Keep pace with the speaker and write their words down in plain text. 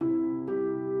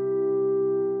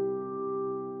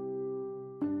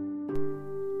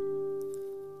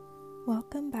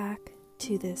welcome back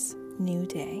to this new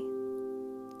day.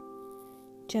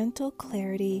 Gentle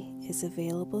clarity is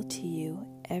available to you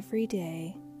every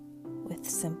day with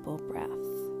simple breath.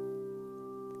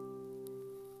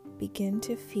 Begin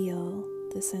to feel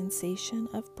the sensation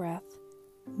of breath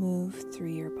move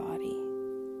through your body.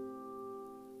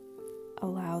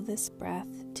 Allow this breath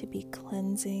to be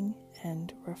cleansing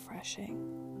and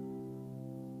refreshing.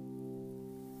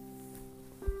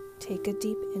 Take a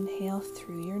deep inhale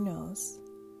through your nose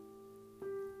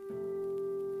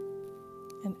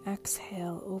and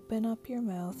exhale, open up your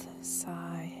mouth,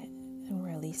 sigh, and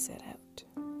release it out.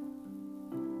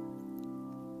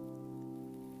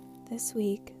 This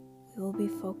week, we will be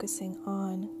focusing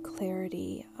on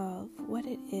clarity of what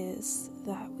it is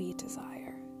that we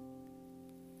desire.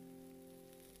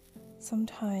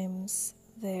 Sometimes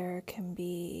there can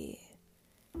be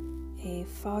a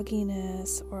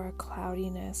fogginess or a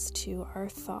cloudiness to our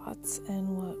thoughts and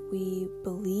what we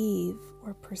believe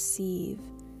or perceive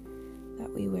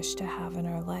that we wish to have in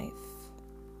our life.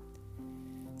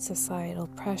 Societal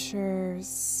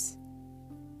pressures,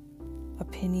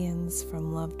 opinions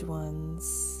from loved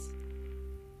ones,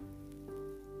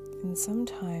 and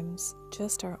sometimes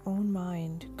just our own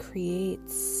mind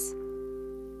creates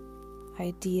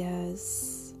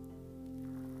ideas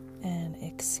and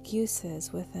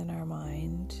excuses within our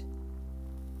mind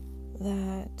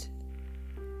that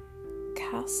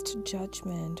cast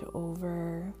judgment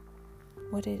over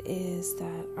what it is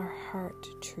that our heart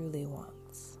truly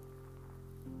wants.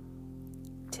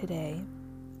 Today,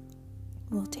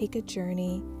 we'll take a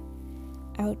journey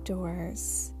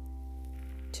outdoors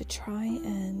to try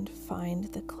and find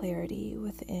the clarity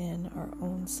within our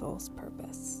own soul's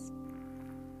purpose.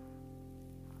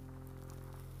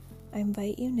 I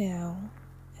invite you now,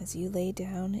 as you lay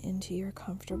down into your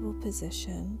comfortable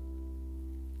position,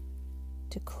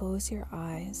 to close your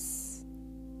eyes,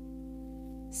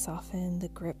 soften the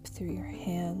grip through your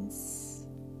hands,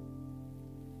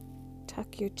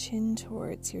 tuck your chin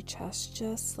towards your chest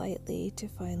just slightly to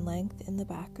find length in the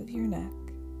back of your neck,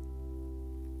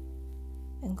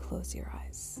 and close your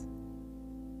eyes.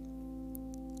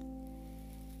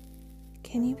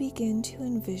 Can you begin to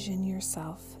envision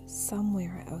yourself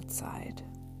somewhere outside?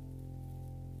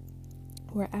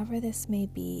 Wherever this may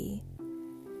be,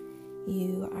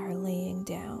 you are laying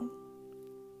down.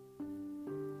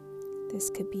 This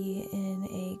could be in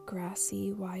a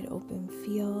grassy, wide open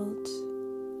field,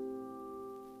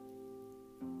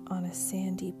 on a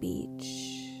sandy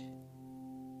beach,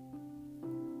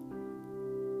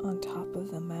 on top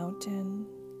of a mountain.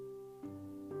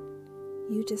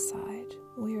 You decide,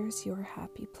 where's your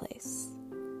happy place?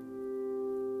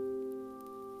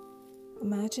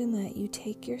 Imagine that you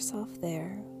take yourself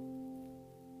there.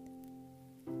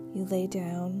 You lay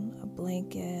down a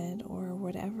blanket or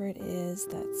whatever it is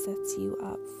that sets you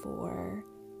up for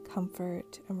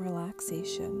comfort and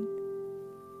relaxation.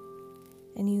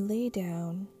 And you lay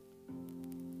down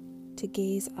to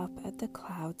gaze up at the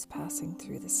clouds passing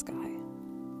through the sky.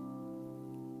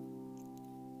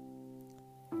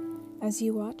 As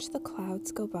you watch the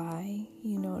clouds go by,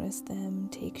 you notice them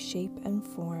take shape and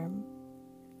form.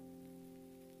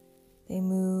 They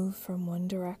move from one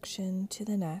direction to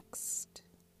the next.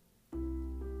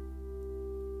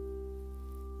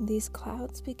 These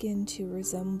clouds begin to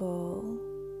resemble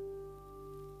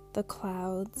the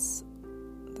clouds,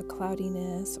 the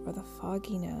cloudiness or the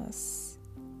fogginess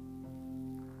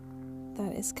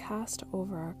that is cast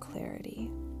over our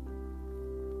clarity.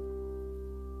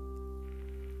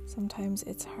 Sometimes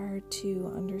it's hard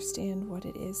to understand what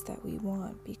it is that we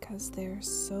want because there's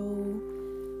so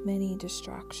many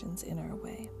distractions in our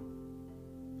way.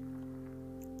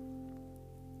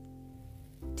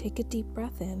 Take a deep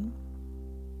breath in.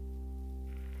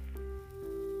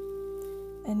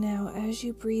 And now as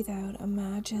you breathe out,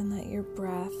 imagine that your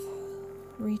breath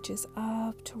reaches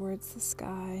up towards the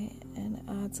sky and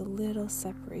adds a little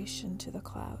separation to the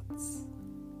clouds.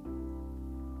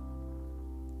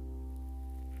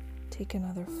 Take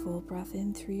another full breath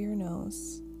in through your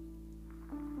nose.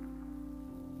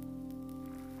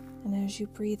 And as you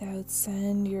breathe out,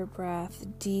 send your breath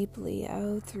deeply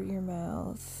out through your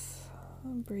mouth,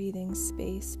 breathing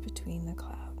space between the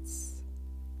clouds.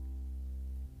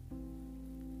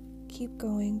 Keep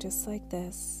going just like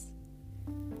this,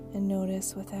 and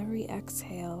notice with every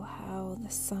exhale how the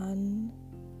sun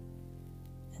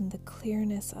and the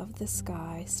clearness of the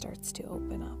sky starts to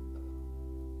open up.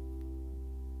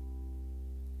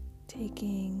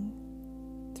 Taking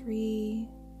 3,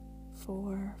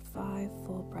 4, 5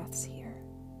 full breaths here.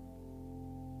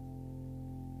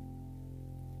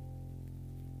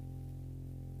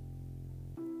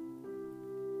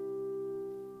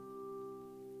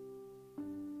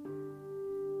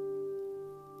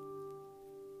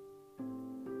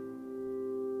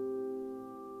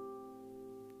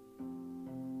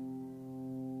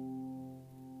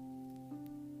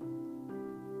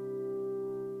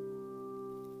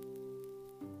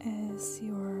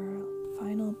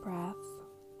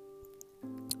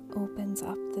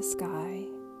 the sky.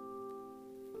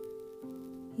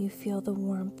 You feel the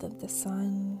warmth of the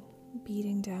sun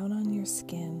beating down on your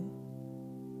skin,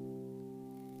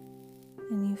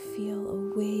 and you feel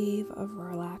a wave of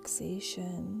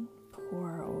relaxation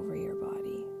pour over your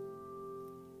body.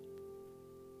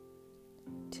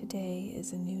 Today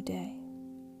is a new day.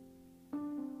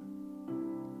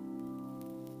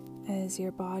 As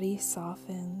your body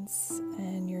softens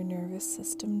and your nervous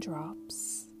system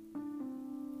drops,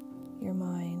 your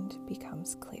mind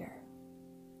becomes clear.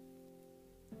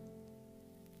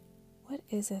 What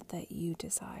is it that you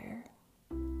desire?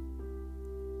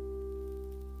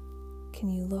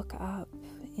 Can you look up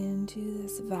into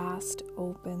this vast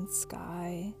open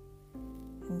sky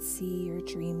and see your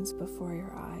dreams before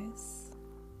your eyes?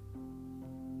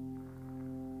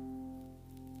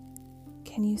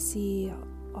 Can you see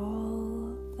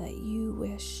all that you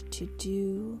wish to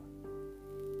do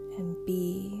and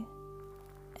be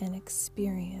and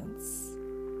experience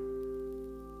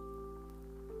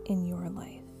in your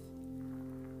life?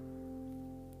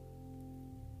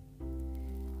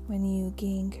 When you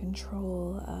gain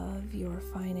control of your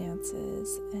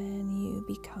finances and you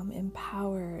become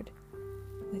empowered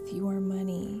with your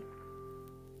money,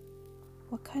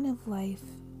 what kind of life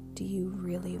do you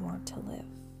really want to live?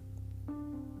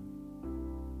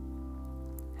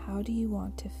 How do you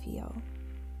want to feel?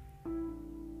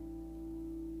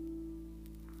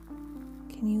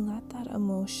 Can you let that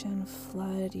emotion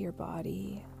flood your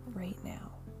body right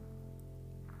now?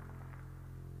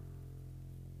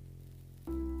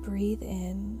 Breathe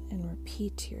in and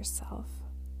repeat to yourself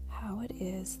how it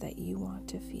is that you want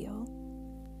to feel.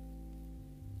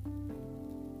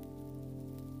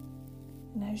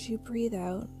 And as you breathe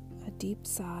out a deep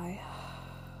sigh,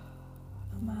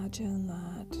 imagine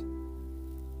that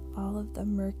all of the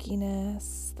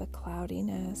murkiness, the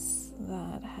cloudiness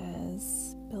that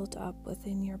has built up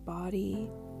within your body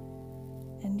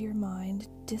and your mind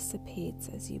dissipates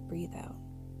as you breathe out.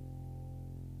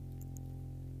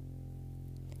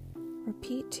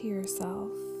 Repeat to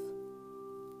yourself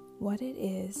what it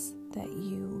is that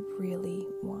you really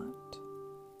want.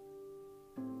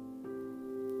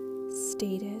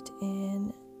 State it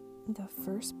in the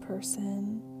first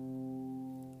person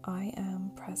I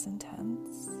am present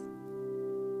tense.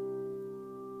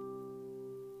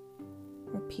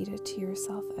 Repeat it to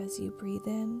yourself as you breathe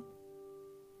in.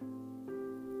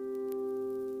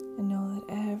 And know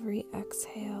that every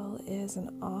exhale is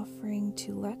an offering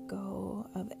to let go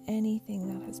of anything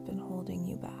that has been holding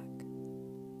you back.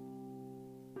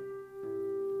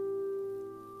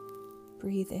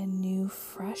 Breathe in new,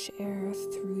 fresh air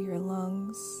through your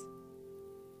lungs.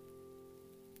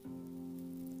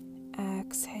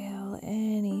 Exhale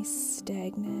any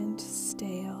stagnant,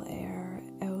 stale air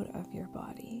out of your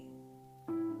body.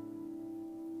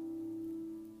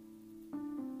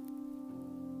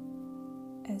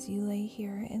 As you lay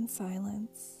here in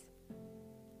silence,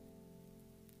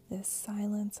 this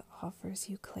silence offers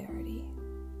you clarity.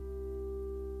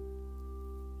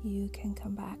 You can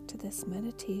come back to this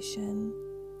meditation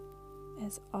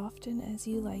as often as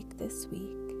you like this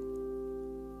week.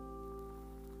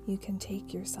 You can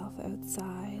take yourself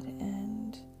outside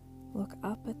and look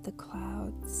up at the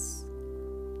clouds.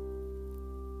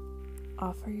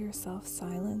 Offer yourself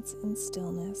silence and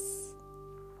stillness,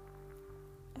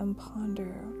 and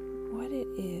ponder what it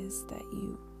is that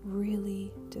you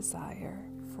really desire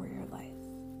for your life.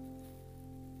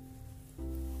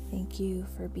 Thank you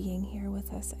for being here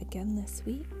with us again this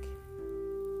week.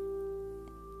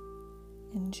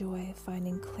 Enjoy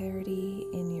finding clarity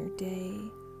in your day,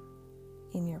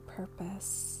 in your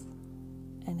purpose,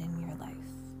 and in your life.